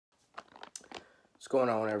What's going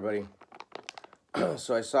on, everybody?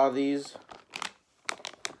 So I saw these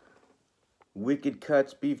Wicked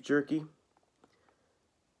Cutz beef jerky,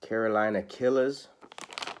 Carolina Killas.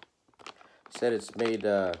 Said it's made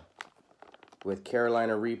with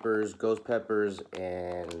Carolina Reapers, ghost peppers,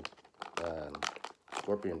 and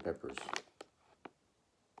scorpion peppers.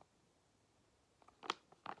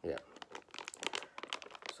 Yeah.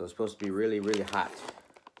 So it's supposed to be really, really hot.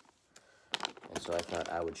 And so I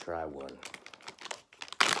thought I would try one.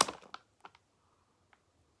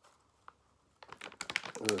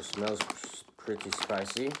 Ooh, it smells pretty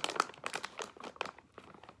spicy.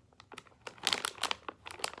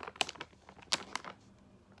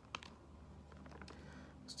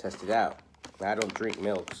 Let's test it out. I don't drink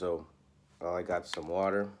milk, so I got some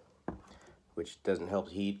water, which doesn't help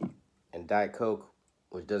heat, and Diet Coke,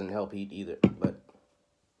 which doesn't help heat either. But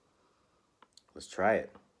let's try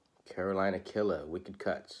it. Carolina Killa Wicked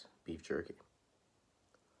Cutz beef jerky.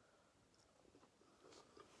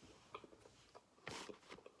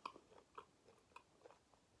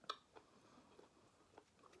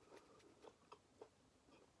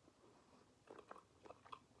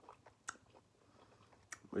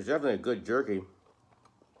 It's definitely a good jerky.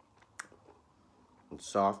 It's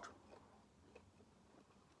soft.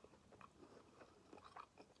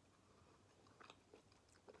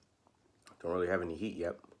 Don't really have any heat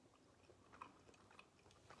yet.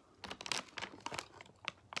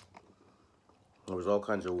 There was all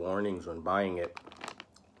kinds of warnings when buying it,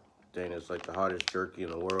 saying it's like the hottest jerky in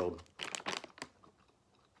the world.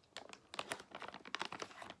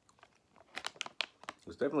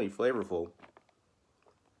 It's definitely flavorful.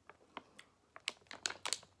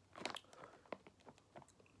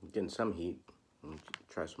 I'm getting some heat. Let me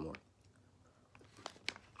try some more.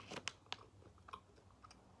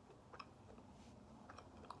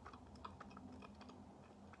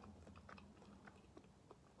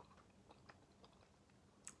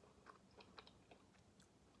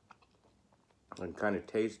 I can kind of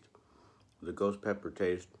taste the ghost pepper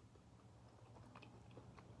taste.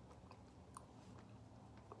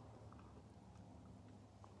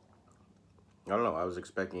 I don't know, I was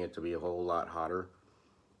expecting it to be a whole lot hotter.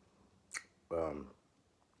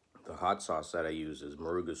 The hot sauce that I use is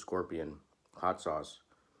Moruga Scorpion hot sauce,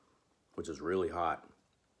 which is really hot.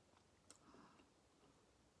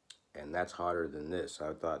 And that's hotter than this.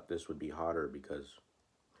 I thought this would be hotter because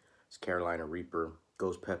it's Carolina Reaper,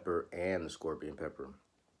 ghost pepper, and the scorpion pepper.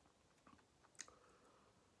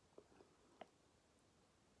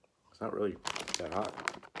 It's not really that hot.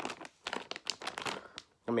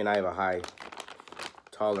 I mean, I have a high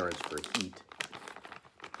tolerance for heat.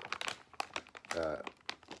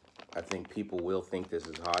 I think people will think this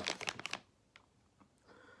is hot.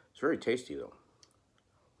 It's very tasty, though.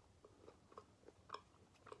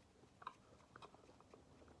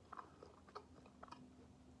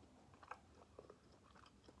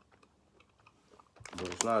 But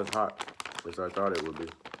it's not as hot as I thought it would be.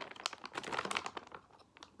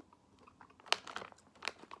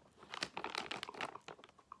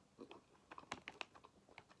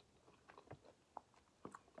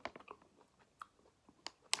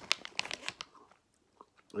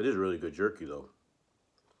 It is really good jerky, though.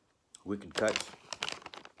 Wicked Cutz.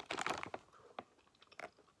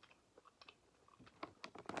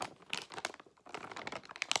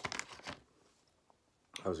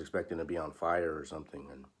 I was expecting to be on fire or something,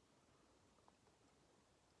 and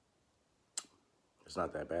it's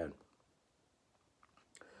not that bad.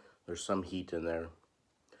 There's some heat in there.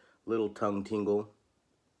 Little tongue tingle.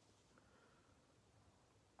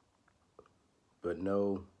 But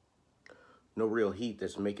no real heat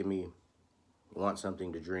that's making me want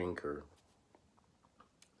something to drink, or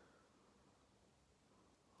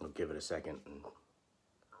I'll give it a second and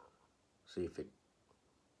see if it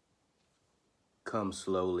comes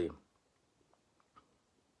slowly.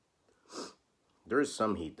 There is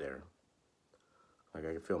some heat there. Like,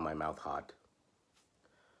 I can feel my mouth hot.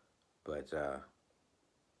 But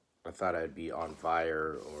I thought I'd be on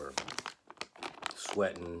fire or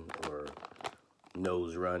sweating or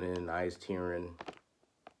nose running, eyes tearing.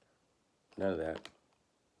 None of that.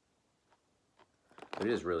 It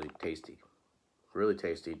is really tasty. Really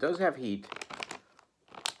tasty. It does have heat.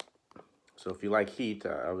 So if you like heat,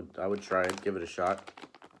 I would try it. Give it a shot.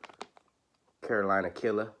 Carolina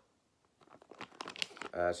Killa.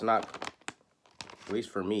 It's not, at least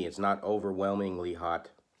for me, it's not overwhelmingly hot.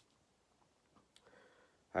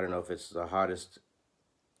 I don't know if it's the hottest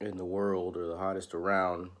in the world or the hottest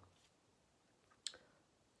around.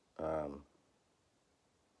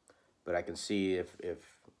 But I can see if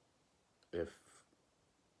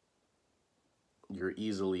you're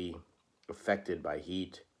easily affected by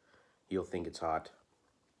heat, he'll think it's hot.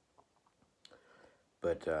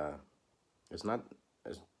 But it's not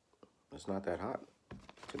that hot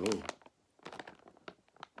to me.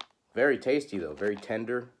 Very tasty though, very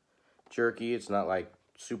tender jerky. It's not like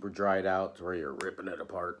super dried out to where you're ripping it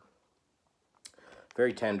apart.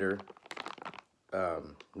 Very tender.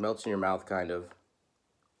 Melts in your mouth kind of.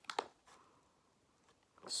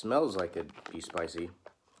 Smells like it'd be spicy.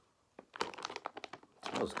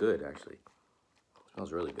 Smells good actually.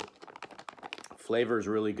 Smells really good. Flavor is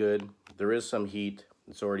really good. There is some heat.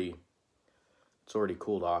 It's already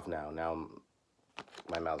cooled off now. Now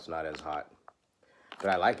my mouth's not as hot.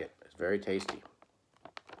 But I like it. It's very tasty.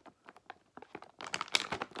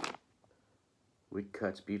 Wicked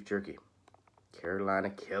Cutz beef jerky. Carolina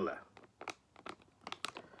Killa.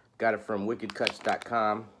 Got it from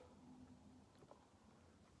wickedcutz.com.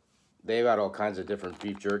 They've got all kinds of different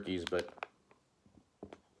beef jerkies, but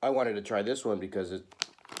I wanted to try this one because it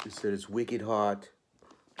said it's wicked hot,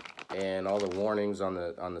 and all the warnings on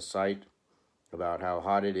the site about how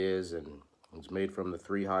hot it is, and it's made from the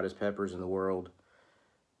 3 hottest peppers in the world.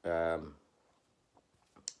 But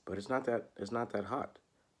it's not that hot.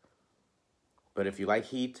 But if you like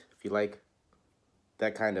heat, if you like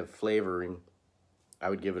that kind of flavoring, I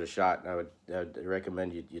would give it a shot. I would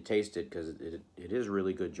recommend you taste it, because it is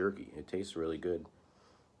really good jerky. It tastes really good.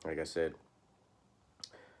 Like I said,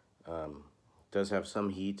 it does have some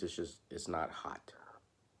heat. It's not hot.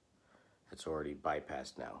 It's already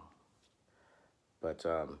bypassed now. But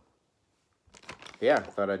yeah, I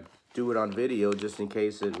thought I'd do it on video just in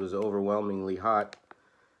case it was overwhelmingly hot.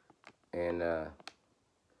 And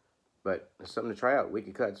but it's something to try out.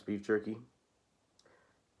 Wicked Cutz beef jerky.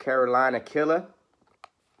 Carolina Killa.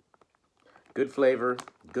 Good flavor,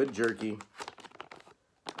 good jerky,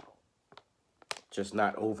 just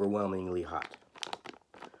not overwhelmingly hot.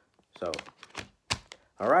 So,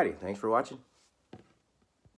 alrighty, thanks for watching.